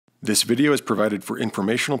This video is provided for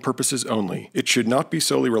informational purposes only. It should not be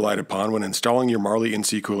solely relied upon when installing your Marley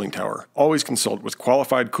NC cooling tower. Always consult with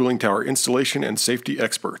qualified cooling tower installation and safety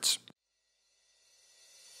experts.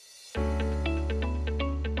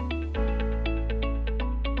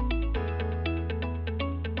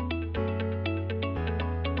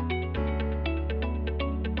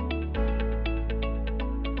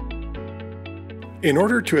 In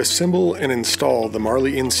order to assemble and install the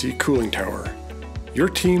Marley NC cooling tower, your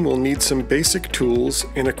team will need some basic tools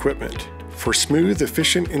and equipment. For smooth,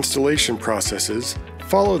 efficient installation processes,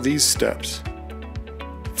 follow these steps.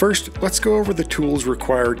 First, let's go over the tools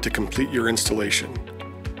required to complete your installation.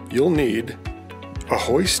 You'll need a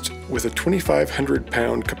hoist with a 2,500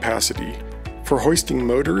 pound capacity for hoisting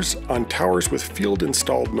motors on towers with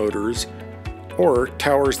field-installed motors or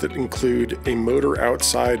towers that include a motor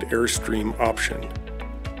outside airstream option,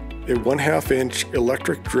 a 1/2 inch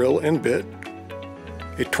electric drill and bit,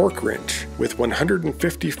 a torque wrench with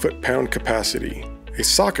 150 foot-pound capacity, a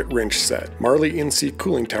socket wrench set. Marley NC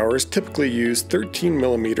cooling towers typically use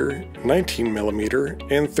 13mm, 19mm,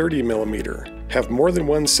 and 30mm. Have more than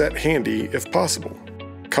one set handy if possible.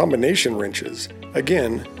 Combination wrenches,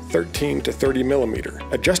 again 13 to 30mm.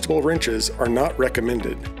 Adjustable wrenches are not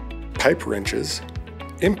recommended. Pipe wrenches,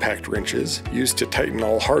 impact wrenches used to tighten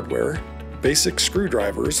all hardware, basic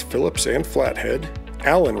screwdrivers, Phillips and flathead,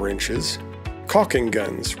 Allen wrenches, caulking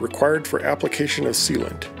guns required for application of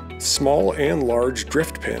sealant, small and large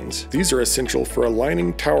drift pins. These are essential for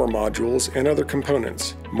aligning tower modules and other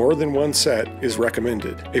components. More than one set is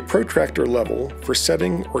recommended. A protractor level for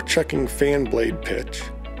setting or checking fan blade pitch,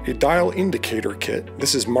 a dial indicator kit.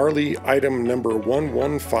 This is Marley item number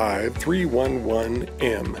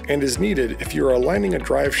 115311M and is needed if you are aligning a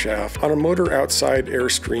drive shaft on a motor outside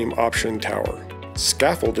airstream option tower.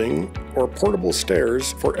 Scaffolding or portable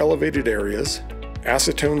stairs for elevated areas,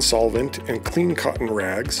 acetone solvent and clean cotton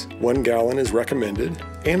rags, 1 gallon is recommended,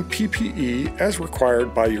 and PPE as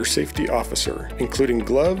required by your safety officer, including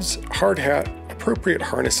gloves, hard hat, appropriate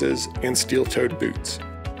harnesses, and steel-toed boots.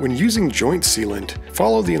 When using joint sealant,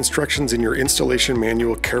 follow the instructions in your installation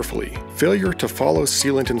manual carefully. Failure to follow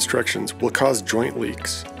sealant instructions will cause joint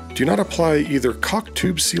leaks. Do not apply either caulk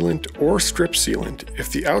tube sealant or strip sealant if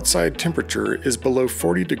the outside temperature is below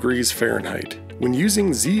 40 degrees Fahrenheit. When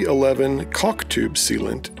using Z11 caulk tube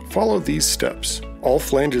sealant, follow these steps. All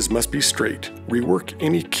flanges must be straight. Rework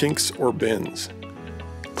any kinks or bends.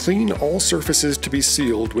 Clean all surfaces to be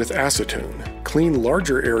sealed with acetone. Clean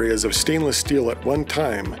larger areas of stainless steel at one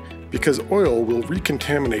time because oil will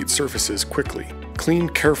recontaminate surfaces quickly. Clean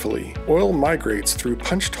carefully. Oil migrates through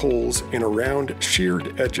punched holes and around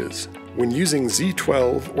sheared edges. When using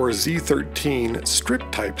Z12 or Z13 strip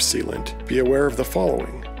type sealant, be aware of the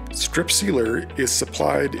following. Strip sealer is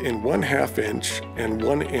supplied in 1/2 inch and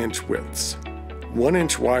 1 inch widths. 1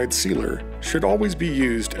 inch wide sealer should always be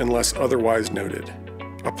used unless otherwise noted.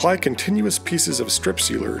 Apply continuous pieces of strip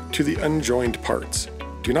sealer to the unjoined parts.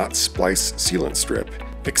 Do not splice sealant strip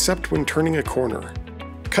except when turning a corner.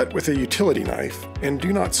 Cut with a utility knife and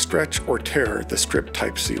do not stretch or tear the strip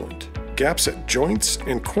type sealant. Gaps at joints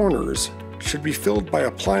and corners should be filled by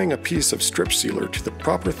applying a piece of strip sealer to the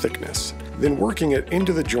proper thickness, then working it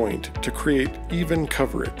into the joint to create even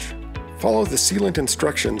coverage. Follow the sealant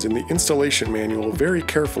instructions in the installation manual very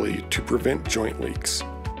carefully to prevent joint leaks.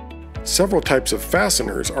 Several types of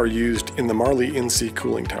fasteners are used in the Marley NC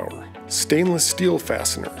cooling tower. Stainless steel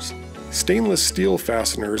fasteners. Stainless steel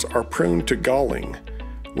fasteners are prone to galling.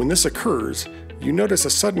 When this occurs, you notice a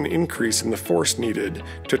sudden increase in the force needed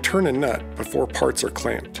to turn a nut before parts are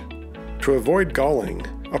clamped. To avoid galling,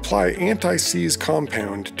 apply anti-seize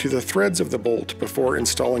compound to the threads of the bolt before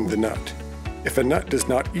installing the nut. If a nut does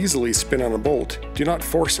not easily spin on a bolt, do not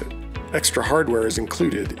force it. Extra hardware is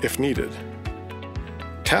included if needed.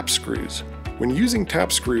 Tap screws. When using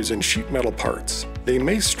tap screws in sheet metal parts, they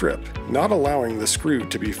may strip, not allowing the screw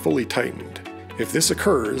to be fully tightened. If this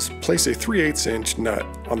occurs, place a 3/8 inch nut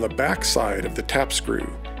on the back side of the tap screw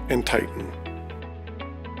and tighten.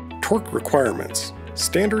 Torque requirements.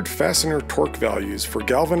 Standard fastener torque values for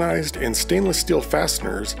galvanized and stainless steel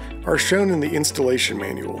fasteners are shown in the installation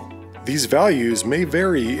manual. These values may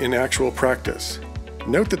vary in actual practice.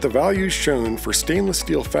 Note that the values shown for stainless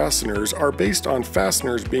steel fasteners are based on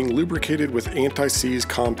fasteners being lubricated with anti-seize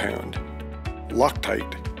compound.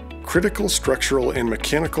 Loctite. Critical structural and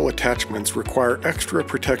mechanical attachments require extra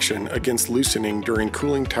protection against loosening during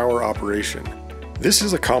cooling tower operation. This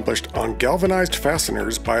is accomplished on galvanized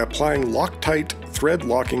fasteners by applying Loctite thread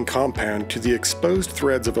locking compound to the exposed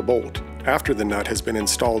threads of a bolt after the nut has been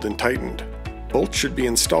installed and tightened. Bolts should be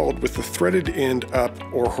installed with the threaded end up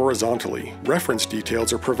or horizontally. Reference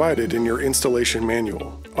details are provided in your installation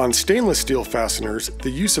manual. On stainless steel fasteners, the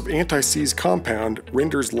use of anti-seize compound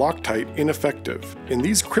renders Loctite ineffective. In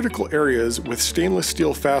these critical areas with stainless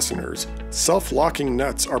steel fasteners, self-locking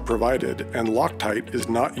nuts are provided and Loctite is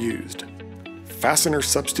not used. Fastener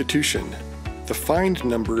substitution. The find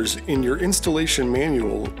numbers in your installation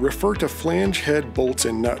manual refer to flange head bolts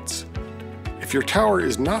and nuts. If your tower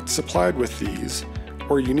is not supplied with these,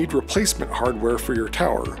 or you need replacement hardware for your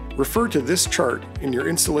tower, refer to this chart in your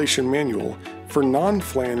installation manual for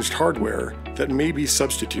non-flanged hardware that may be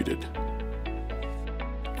substituted.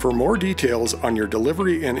 For more details on your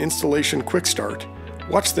delivery and installation quick start,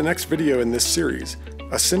 watch the next video in this series,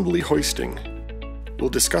 Assembly Hoisting. We'll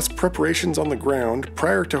discuss preparations on the ground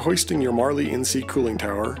prior to hoisting your Marley in-seat cooling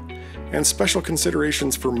tower, and special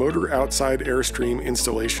considerations for motor outside airstream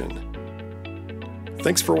installation.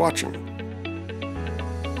 Thanks for watching.